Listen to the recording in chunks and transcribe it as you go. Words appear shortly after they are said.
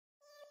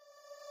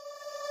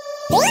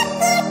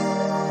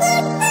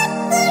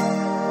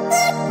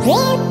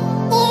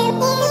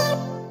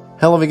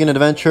Hello vegan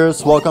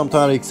adventurers, welcome to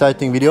another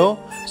exciting video.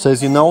 So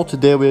as you know,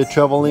 today we are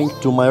traveling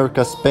to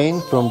Mallorca,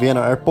 Spain from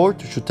Vienna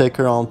airport. It should take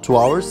around 2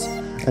 hours.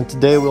 And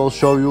today we'll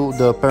show you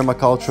the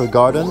permaculture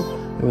garden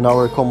in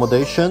our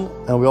accommodation,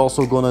 and we're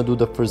also gonna do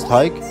the first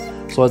hike.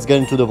 So let's get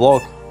into the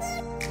vlog.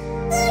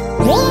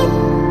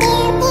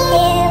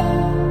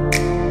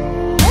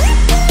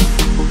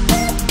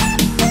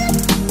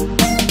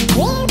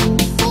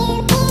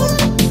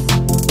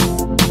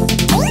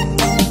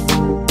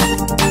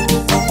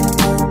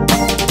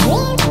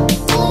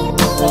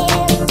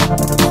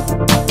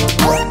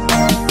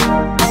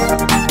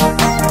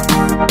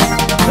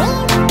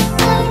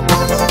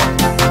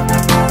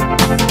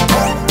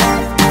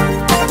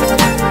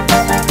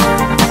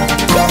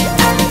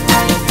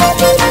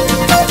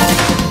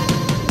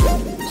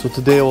 So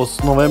today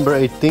was November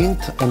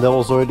 18th and there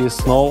was already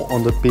snow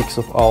on the peaks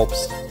of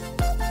Alps.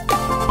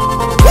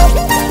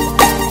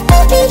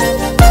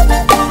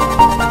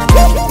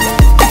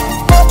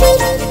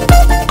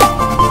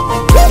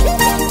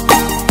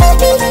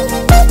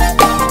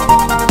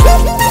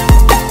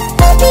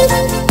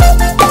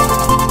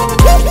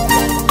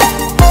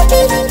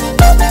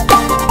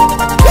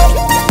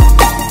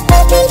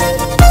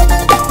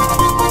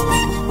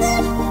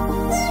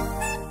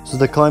 So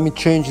the climate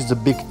change is a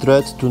big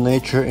threat to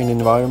nature and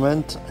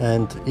environment,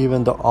 and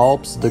even the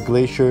Alps, the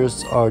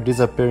glaciers are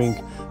disappearing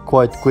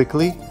quite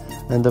quickly,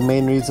 and the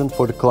main reason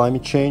for the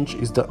climate change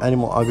is the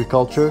animal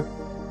agriculture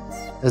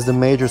as the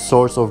major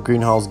source of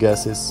greenhouse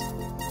gases.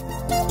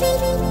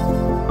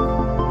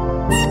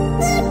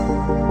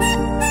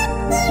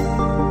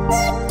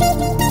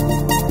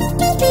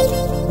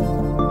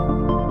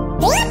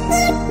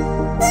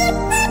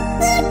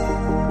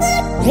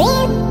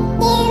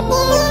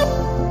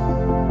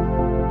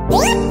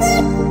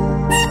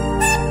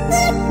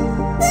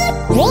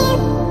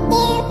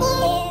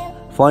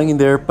 Flying in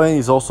the airplane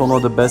is also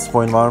not the best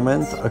for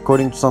environment.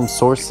 According to some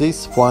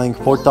sources, flying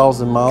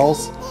 4,000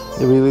 miles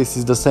it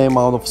releases the same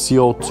amount of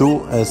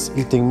CO2 as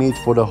eating meat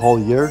for the whole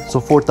year. So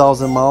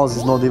 4,000 miles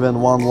is not even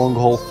one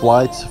long-haul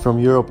flight from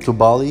Europe to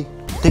Bali.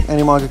 I think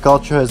animal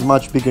agriculture has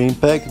much bigger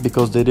impact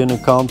because they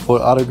didn't account for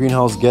other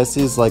greenhouse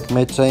gases like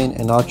methane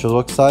and nitrous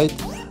oxide,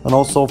 and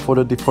also for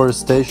the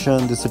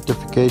deforestation,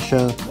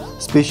 desertification,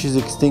 species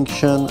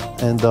extinction,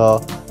 and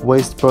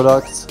waste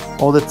products.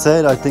 All that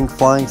said, I think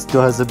flying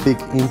still has a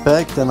big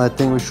impact, and I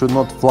think we should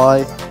not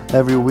fly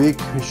every week.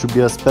 It should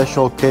be a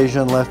special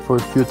occasion left for a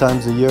few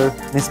times a year,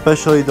 and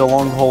especially the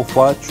long haul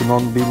flight should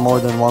not be more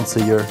than once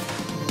a year.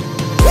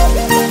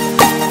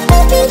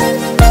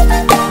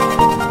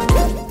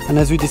 And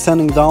as we're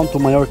descending down to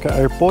Mallorca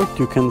airport,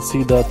 you can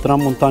see the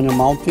Tramontana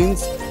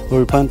mountains where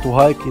we plan to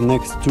hike in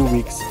next 2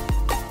 weeks.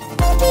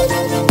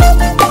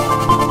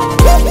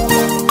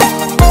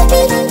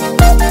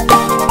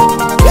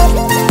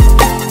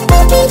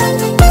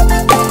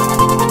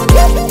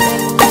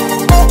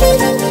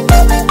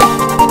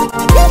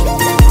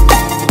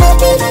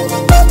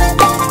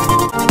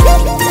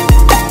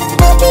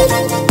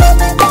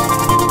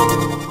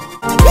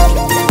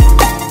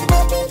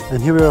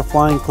 And here we are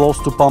flying close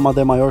to Palma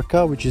de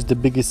Mallorca, which is the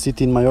biggest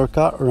city in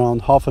Mallorca,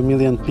 around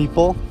 500,000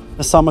 people. In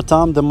the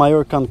summertime, the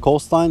Mallorcan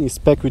coastline is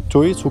packed with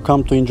tourists who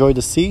come to enjoy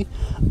the sea,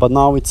 but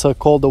now it's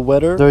colder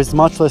weather. There is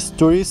much less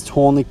tourists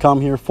who only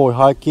come here for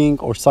hiking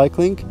or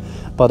cycling,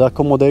 but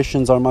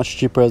accommodations are much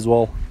cheaper as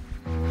well.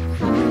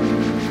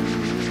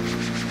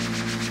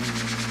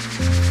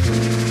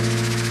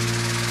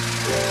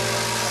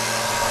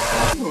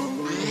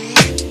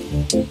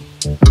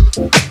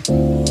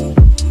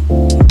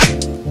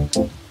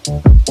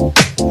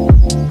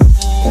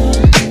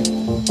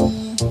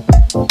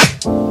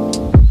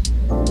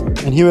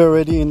 And here we're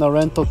already in a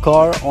rental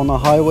car on a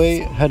highway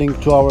heading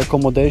to our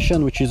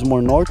accommodation, which is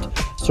more north.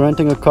 So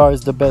renting a car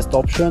is the best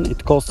option.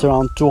 It costs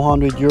around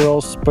 200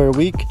 euros per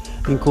week,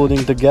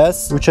 including the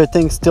gas, which I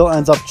think still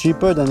ends up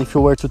cheaper than if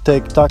you were to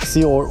take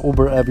taxi or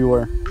Uber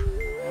everywhere.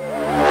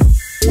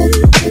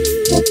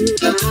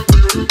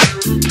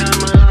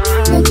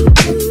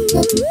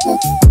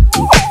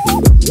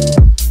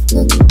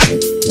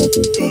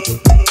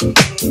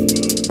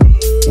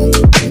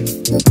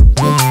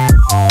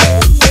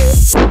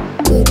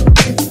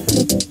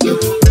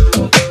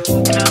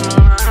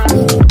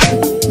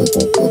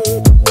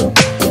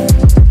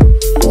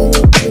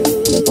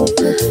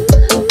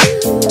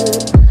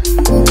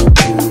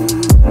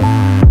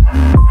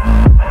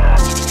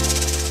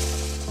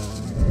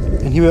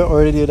 And here we're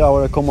already at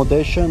our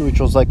accommodation, which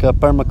was like a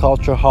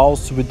permaculture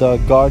house with a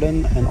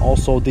garden and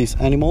also these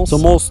animals. So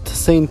most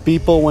sane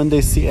people, when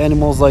they see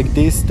animals like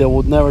this, they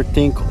would never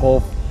think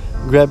of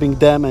grabbing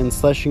them and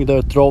slashing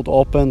their throat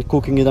open,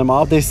 cooking them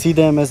up. They see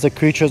them as the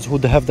creatures who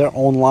have their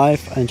own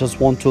life and just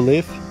want to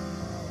live.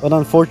 But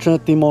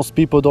unfortunately, most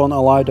people don't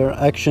align their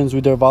actions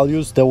with their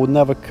values. They would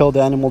never kill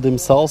the animal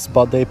themselves,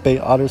 but they pay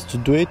others to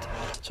do it.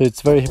 So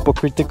it's very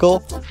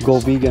hypocritical. Go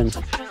vegan.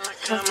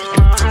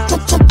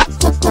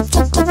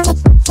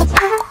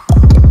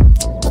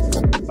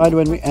 Right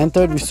when we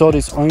entered, we saw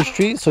this orange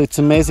tree, so it's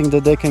amazing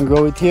that they can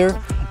grow it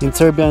here. In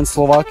Serbia and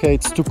Slovakia,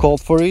 it's too cold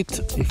for it.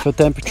 If the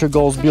temperature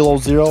goes below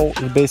zero,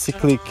 it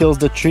basically kills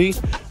the tree,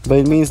 but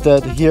it means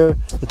that here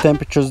the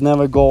temperatures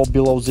never go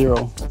below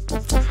zero.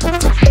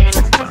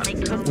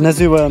 And as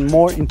we went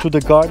more into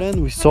the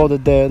garden, we saw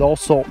that they had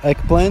also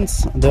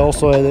eggplants. They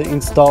also had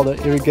installed an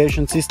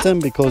irrigation system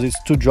because it's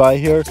too dry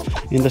here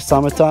in the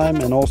summertime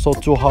and also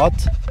too hot.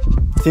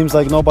 Seems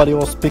like nobody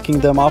was picking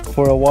them up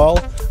for a while,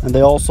 and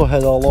they also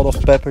had a lot of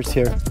peppers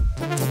here.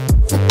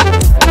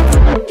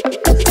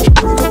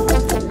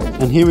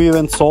 And here we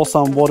even saw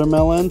some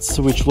watermelons,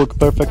 which look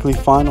perfectly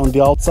fine on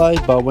the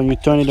outside, but when you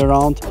turn it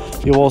around,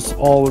 it was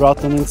all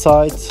rotten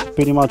inside.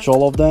 Pretty much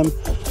all of them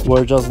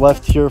were just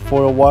left here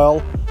for a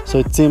while, so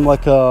it seemed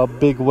like a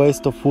big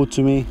waste of food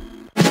to me.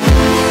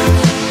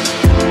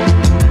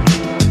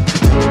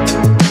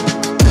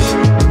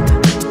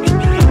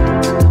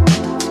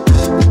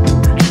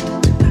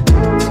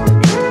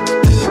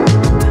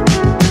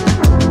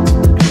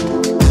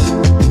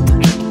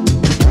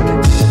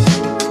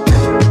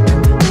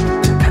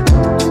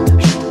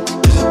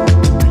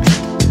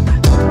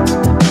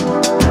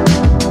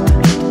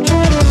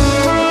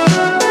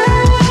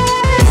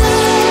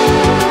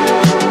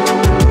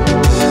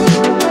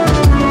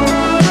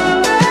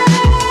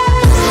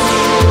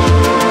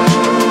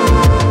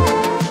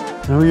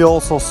 We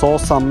also saw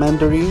some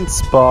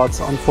mandarins, but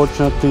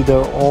unfortunately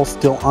they're all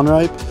still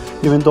unripe.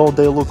 Even though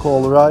they look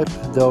all ripe,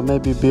 they'll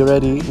maybe be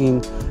ready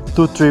in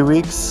 2-3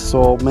 weeks,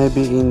 so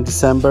maybe in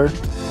December.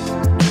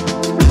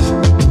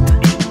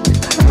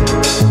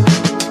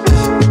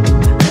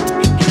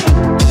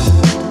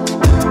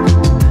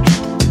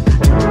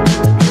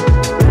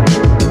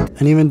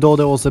 And even though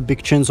there was a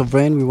big chance of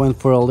rain, we went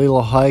for a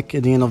little hike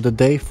at the end of the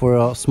day for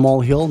a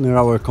small hill near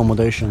our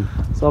accommodation.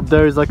 So up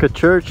there is like a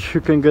church,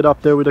 you can get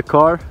up there with a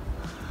car.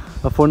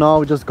 But for now,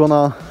 we're just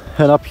gonna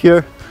head up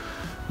here.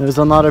 There's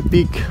another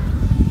peak,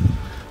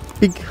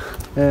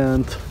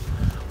 and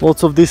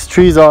lots of these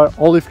trees are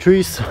olive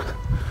trees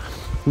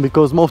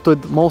because most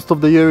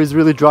of the year is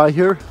really dry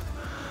here.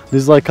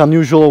 This is like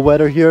unusual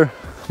weather here.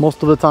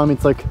 Most of the time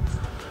it's like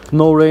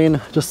no rain,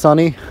 just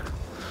sunny.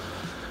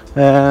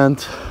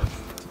 And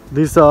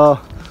these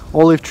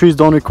olive trees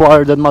don't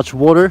require that much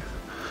water,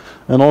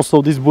 and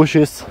also these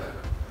bushes.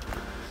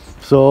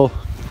 So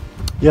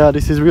yeah,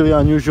 this is really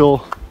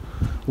unusual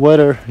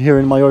weather here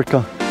in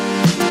Mallorca.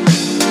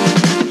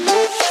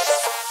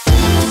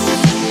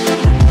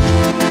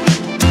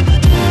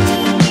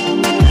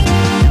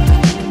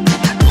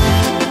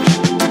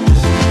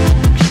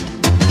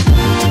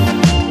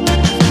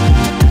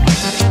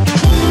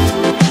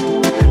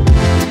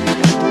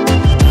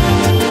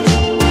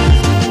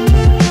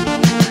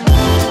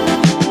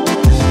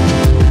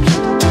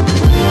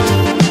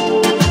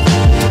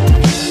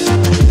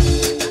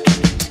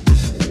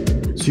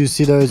 You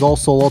see there is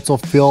also lots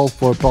of field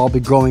for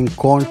probably growing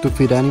corn to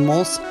feed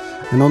animals,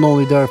 and not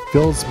only there are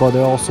fields, but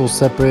they're also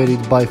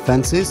separated by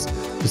fences.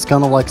 It's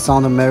kind of like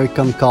South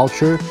American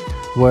culture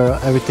where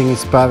everything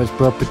is private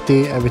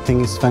property,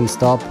 everything is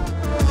fenced up.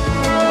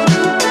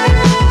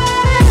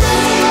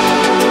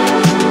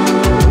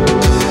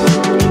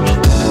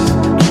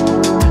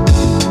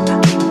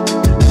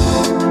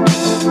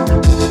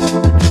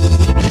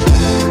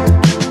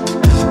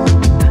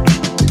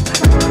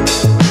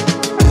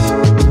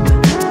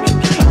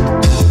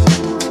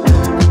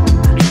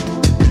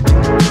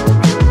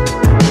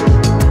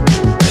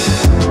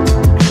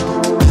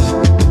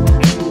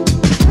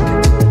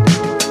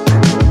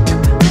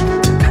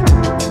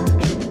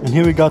 And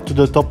here we got to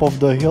the top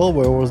of the hill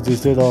where was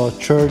this little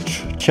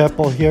church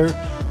chapel here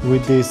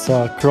with this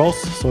cross,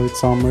 so it's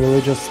some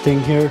religious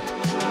thing here.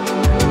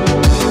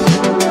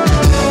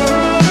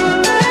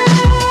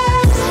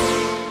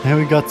 Here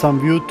we got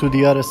some view to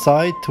the other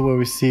side where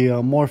we see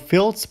more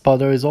fields, but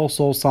there is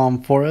also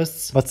some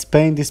forests. But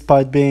Spain,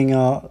 despite being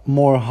a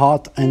more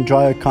hot and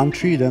drier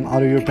country than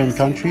other European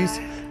countries,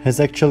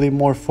 has actually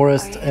more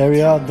forest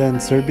area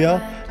than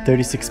Serbia,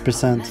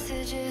 36%.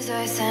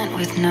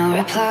 With no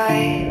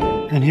reply.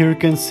 And here you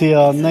can see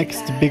a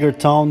next bigger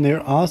town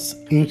near us,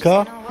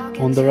 Inca,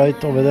 on the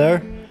right over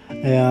there.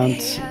 And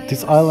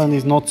this island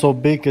is not so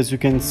big, as you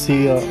can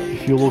see.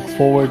 If you look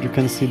forward, you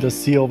can see the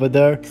sea over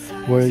there,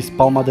 where is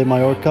Palma de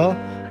Mallorca.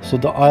 So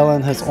the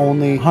island has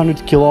only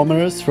 100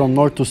 kilometers from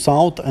north to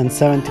south and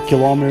 70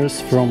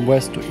 kilometers from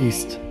west to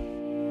east.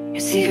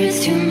 Your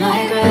secrets to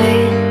my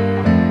grave.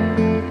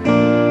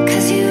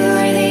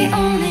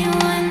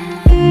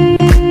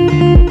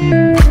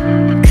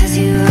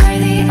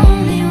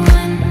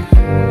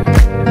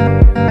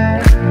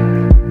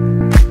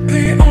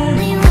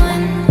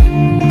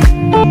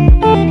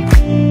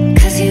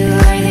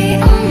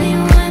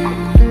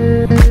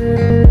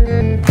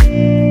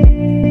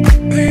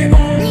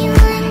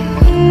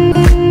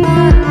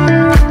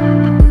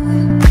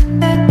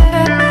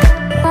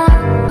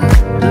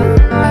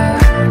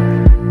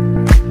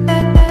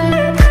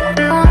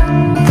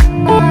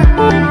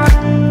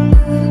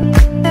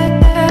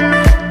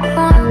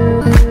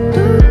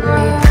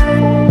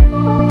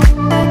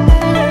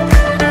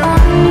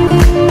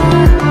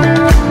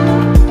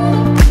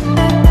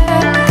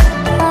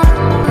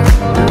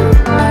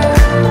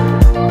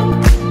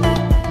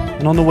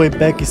 the way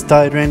back it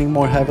started raining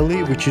more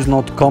heavily, which is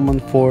not common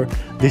for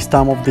this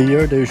time of the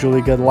year. They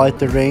usually get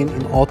lighter rain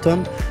in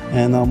autumn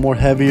and more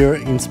heavier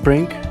in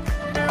spring.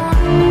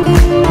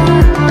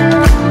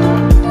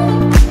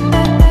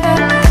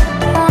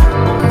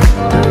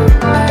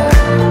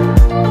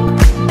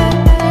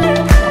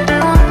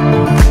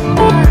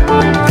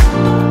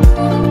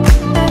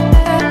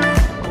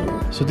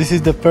 So this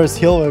is the first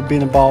hill. We've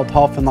been about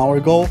half an hour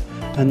ago,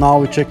 and now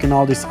we're checking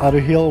out this other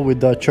hill with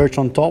the church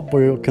on top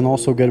where you can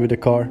also get with the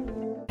car.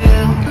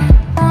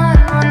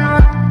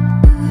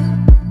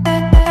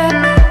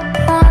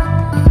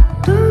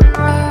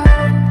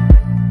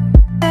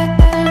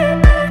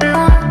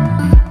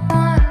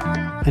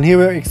 And here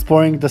we're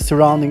exploring the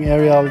surrounding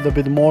area a little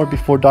bit more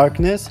before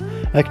darkness.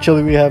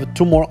 Actually, we have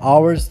 2 more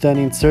hours than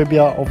in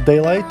Serbia of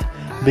daylight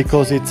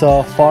because it's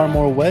far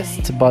more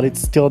west, but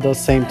it's still the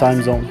same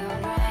time zone.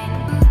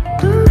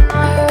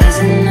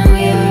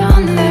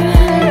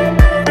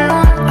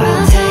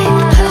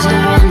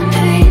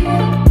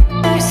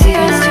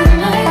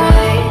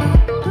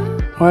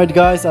 Alright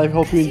guys, I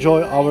hope you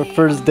enjoy our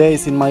first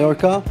days in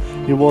Mallorca.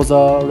 It was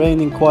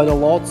raining quite a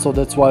lot, so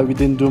that's why we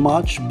didn't do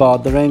much, but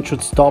the rain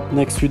should stop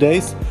next few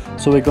days.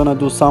 So we're gonna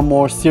do some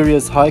more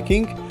serious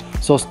hiking.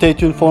 So stay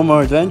tuned for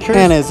more adventures.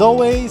 And as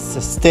always,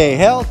 stay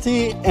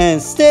healthy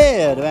and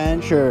stay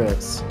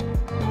adventurous.